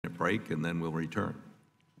break, and then we'll return.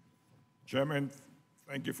 Chairman,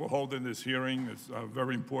 thank you for holding this hearing. It's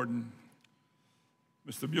very important.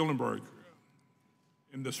 Mr. Muhlenberg,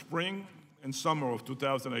 in the spring and summer of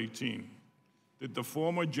 2018, did the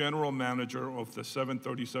former general manager of the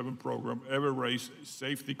 737 program ever raise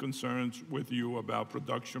safety concerns with you about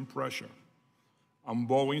production pressure on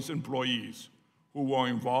Boeing's employees who were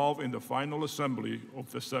involved in the final assembly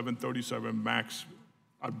of the 737 MAX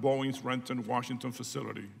at Boeing's Renton, Washington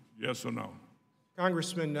facility? Yes or no?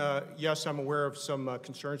 Congressman, yes, I'm aware of some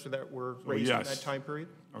concerns that were raised in that time period.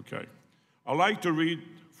 Okay. I'd like to read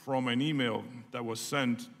from an email that was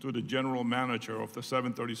sent to the general manager of the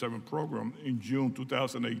 737 program in June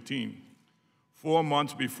 2018, 4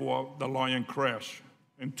 months before the Lion crash,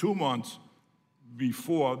 and 2 months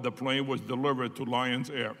before the plane was delivered to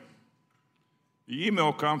Lions Air. The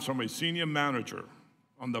email comes from a senior manager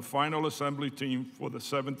on the final assembly team for the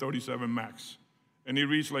 737 MAX, and it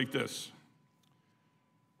reads like this: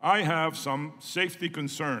 I have some safety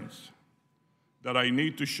concerns that I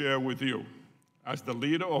need to share with you as the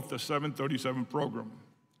leader of the 737 program.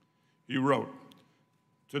 He wrote,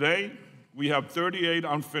 today, we have 38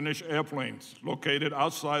 unfinished airplanes located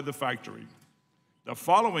outside the factory. The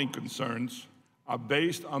following concerns are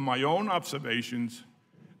based on my own observations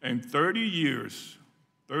and 30 years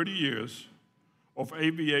of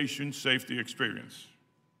aviation safety experience.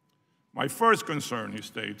 My first concern, he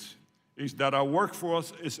states, is that our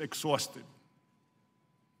workforce is exhausted.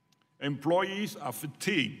 Employees are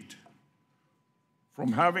fatigued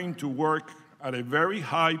from having to work at a very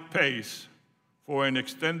high pace for an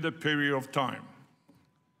extended period of time.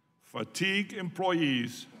 Fatigued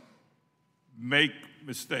employees make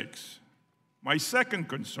mistakes. My second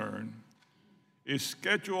concern is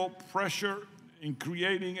schedule pressure in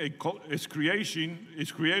creating a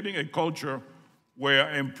culture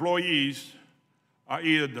where employees are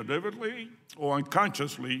either deliberately or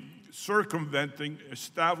unconsciously circumventing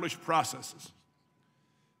established processes.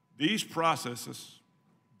 These processes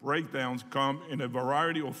breakdowns come in a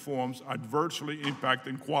variety of forms, adversely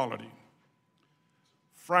impacting quality.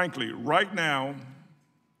 Frankly, right now,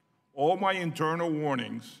 all my internal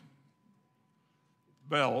warnings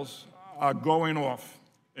bells are going off.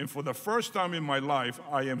 And for the first time in my life,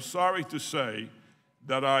 I am sorry to say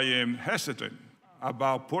that I am hesitant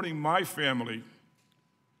about putting my family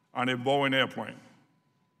on a Boeing airplane.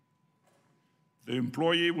 The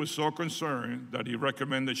employee was so concerned that he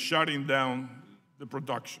recommended shutting down the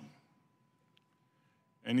production.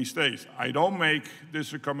 And he states, I don't make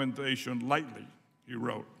this recommendation lightly, he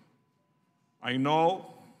wrote. I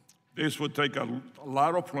know this would take a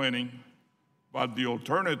lot of planning, but the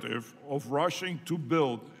alternative of rushing to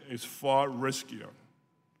build is far riskier.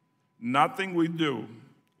 Nothing we do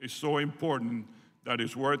is so important that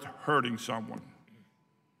it's worth hurting someone.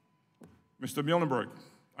 Mr. Muhlenberg,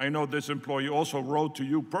 I know this employee also wrote to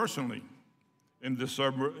you personally in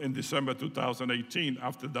December 2018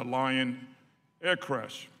 after the Lion Air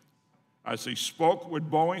crash, as he spoke with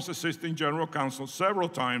Boeing's assistant general counsel several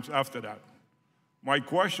times after that. My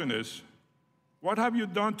question is, what have you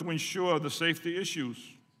done to ensure the safety issues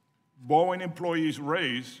Boeing employees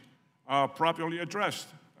raise are properly addressed?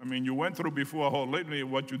 I mean, you went through before a whole litany of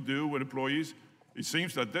what you do with employees. It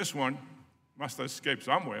seems that this one must have escaped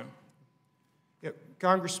somewhere. Yeah,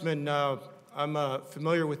 Congressman, I'm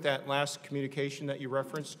familiar with that last communication that you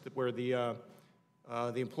referenced, where the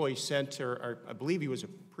employee sent, or I believe he was a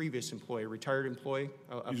previous employee, a retired employee.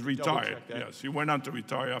 He's retired, yes. He went on to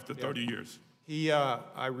retire after 30 years.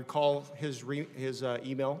 I recall his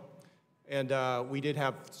email, and we did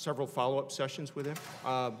have several follow-up sessions with him.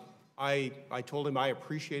 I told him I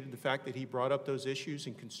appreciated the fact that he brought up those issues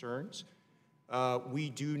and concerns. We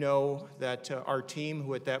do know that our team,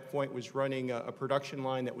 who at that point was running a production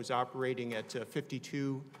line that was operating at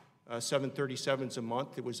 52 737s a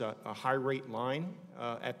month, it was a high-rate line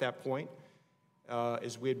at that point,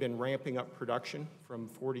 as we had been ramping up production from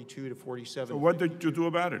 42 to 47. So what did you do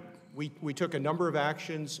about it? We took a number of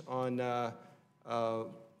actions on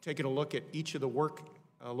taking a look at each of the work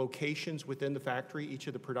locations within the factory, each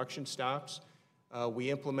of the production stops. We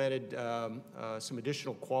implemented some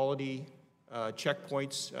additional quality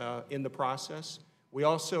checkpoints in the process. We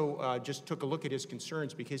also just took a look at his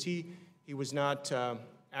concerns, because he was not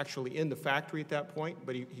actually in the factory at that point,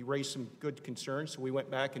 but he raised some good concerns. So we went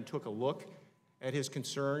back and took a look at his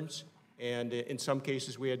concerns, and in some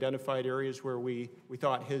cases we identified areas where we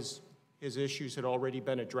thought his issues had already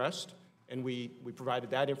been addressed, and we provided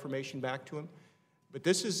that information back to him. But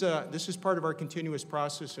this is part of our continuous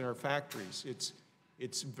process in our factories.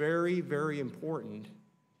 It's very, very important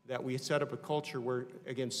that we set up a culture where,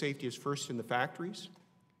 again, safety is first in the factories,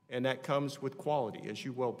 and that comes with quality, as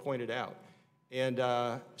you well pointed out. And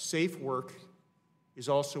safe work is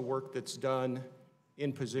also work that's done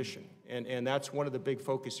in position, and that's one of the big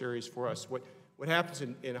focus areas for us. What happens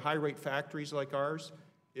in high-rate factories like ours,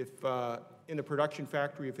 if in the production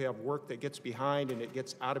factory, if you have work that gets behind and it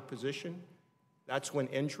gets out of position, that's when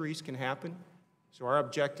injuries can happen. So our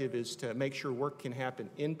objective is to make sure work can happen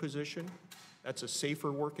in position. That's a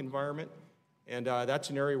safer work environment, and that's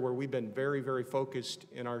an area where we've been very, very focused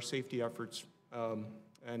in our safety efforts,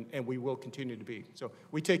 and we will continue to be. So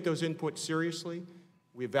we take those inputs seriously.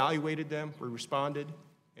 We evaluated them, we responded,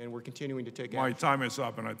 and we're continuing to take action. My time is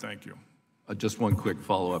up, and I thank you. Just one quick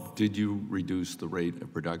follow-up. Did you reduce the rate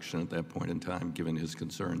of production at that point in time, given his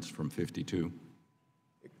concerns from 52?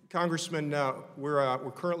 Congressman,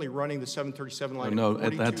 we're currently running the 737 line. No,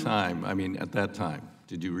 at that time, I mean, at that time,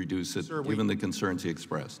 did you reduce it, Sir, given the concerns he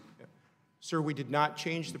expressed? Sir, we did not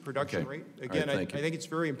change the production rate. Again, right, I think it's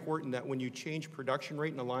very important that when you change production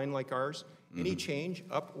rate in a line like ours, any change,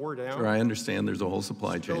 up or down. Sure, I understand there's a whole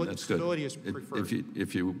supply chain. That's good. Stability is preferred.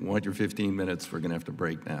 If you want your 15 minutes, we're going to have to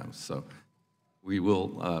break now. So we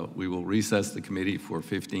will recess the committee for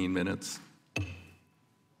 15 minutes.